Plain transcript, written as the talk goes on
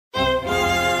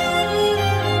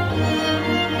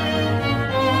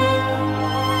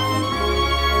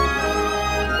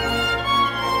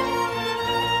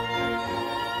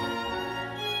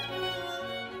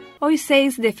Hoy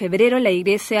 6 de febrero la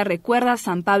iglesia recuerda a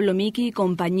San Pablo Miki y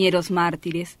compañeros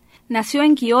mártires. Nació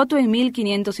en Kioto en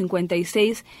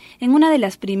 1556 en una de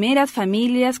las primeras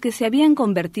familias que se habían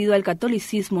convertido al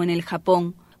catolicismo en el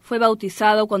Japón. Fue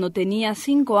bautizado cuando tenía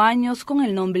 5 años con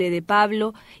el nombre de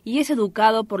Pablo y es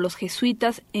educado por los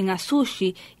jesuitas en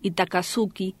Asushi y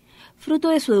Takazuki. Fruto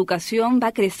de su educación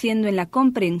va creciendo en la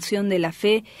comprensión de la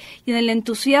fe y en el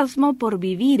entusiasmo por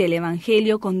vivir el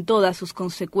Evangelio con todas sus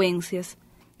consecuencias.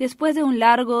 Después de un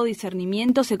largo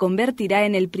discernimiento se convertirá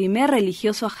en el primer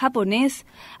religioso japonés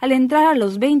al entrar a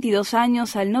los 22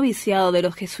 años al noviciado de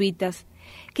los jesuitas.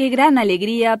 Qué gran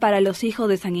alegría para los hijos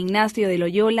de San Ignacio de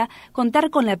Loyola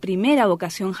contar con la primera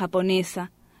vocación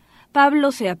japonesa.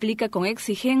 Pablo se aplica con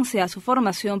exigencia a su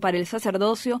formación para el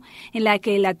sacerdocio, en la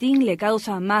que el latín le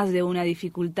causa más de una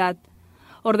dificultad.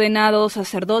 Ordenado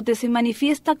sacerdote, se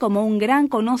manifiesta como un gran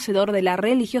conocedor de la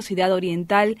religiosidad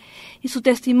oriental y su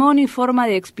testimonio y forma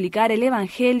de explicar el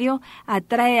Evangelio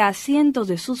atrae a cientos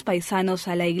de sus paisanos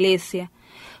a la iglesia.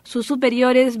 Sus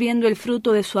superiores, viendo el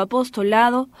fruto de su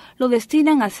apostolado, lo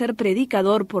destinan a ser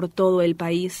predicador por todo el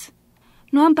país.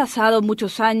 No han pasado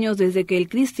muchos años desde que el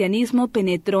cristianismo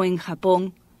penetró en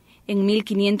Japón. En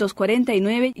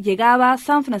 1549 llegaba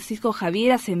San Francisco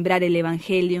Javier a sembrar el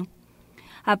Evangelio.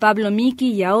 A Pablo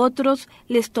Miki y a otros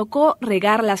les tocó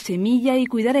regar la semilla y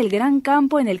cuidar el gran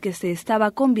campo en el que se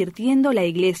estaba convirtiendo la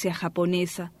iglesia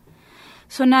japonesa.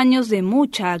 Son años de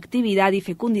mucha actividad y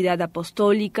fecundidad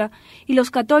apostólica, y los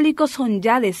católicos son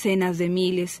ya decenas de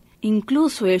miles.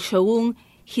 Incluso el shogun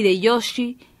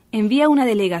Hideyoshi envía una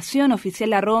delegación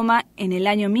oficial a Roma en el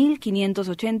año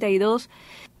 1582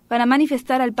 para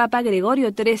manifestar al Papa Gregorio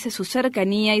XIII su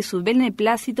cercanía y su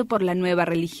beneplácito por la nueva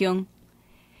religión.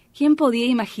 ¿Quién podía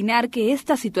imaginar que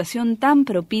esta situación tan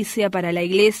propicia para la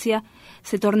Iglesia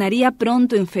se tornaría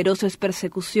pronto en feroces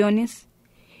persecuciones?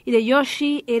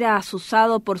 Hideyoshi era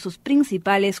azuzado por sus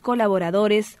principales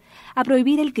colaboradores a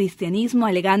prohibir el cristianismo,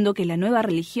 alegando que la nueva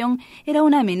religión era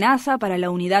una amenaza para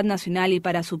la unidad nacional y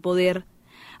para su poder.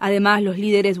 Además, los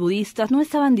líderes budistas no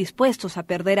estaban dispuestos a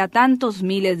perder a tantos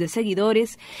miles de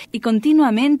seguidores y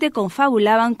continuamente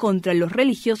confabulaban contra los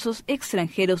religiosos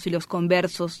extranjeros y los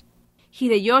conversos.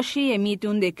 Hideyoshi emite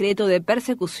un decreto de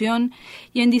persecución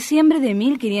y en diciembre de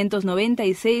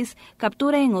 1596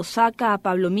 captura en Osaka a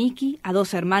Pablo Miki, a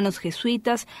 2 hermanos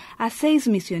jesuitas, a 6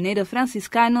 misioneros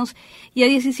franciscanos y a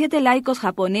 17 laicos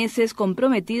japoneses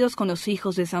comprometidos con los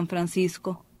hijos de San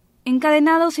Francisco.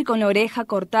 Encadenados y con la oreja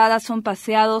cortada, son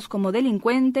paseados como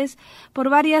delincuentes por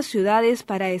varias ciudades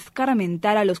para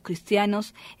escarmentar a los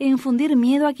cristianos e infundir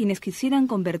miedo a quienes quisieran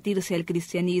convertirse al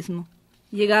cristianismo.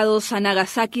 Llegados a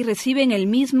Nagasaki reciben el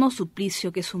mismo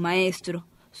suplicio que su maestro.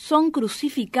 Son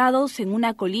crucificados en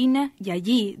una colina y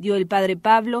allí dio el padre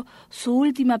Pablo su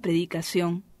última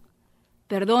predicación.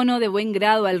 Perdono de buen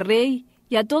grado al rey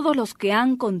y a todos los que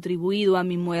han contribuido a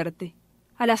mi muerte.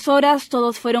 A las horas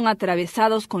todos fueron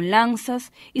atravesados con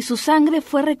lanzas y su sangre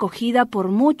fue recogida por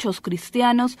muchos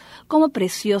cristianos como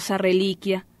preciosa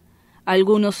reliquia.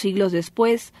 Algunos siglos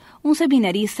después, un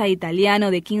seminarista italiano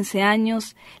de 15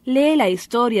 años lee la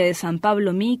historia de San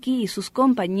Pablo Miki y sus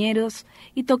compañeros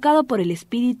y, tocado por el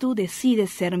espíritu, decide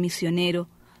ser misionero.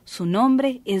 Su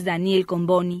nombre es Daniel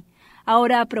Comboni,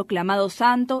 ahora proclamado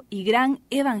santo y gran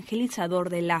evangelizador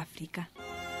del África.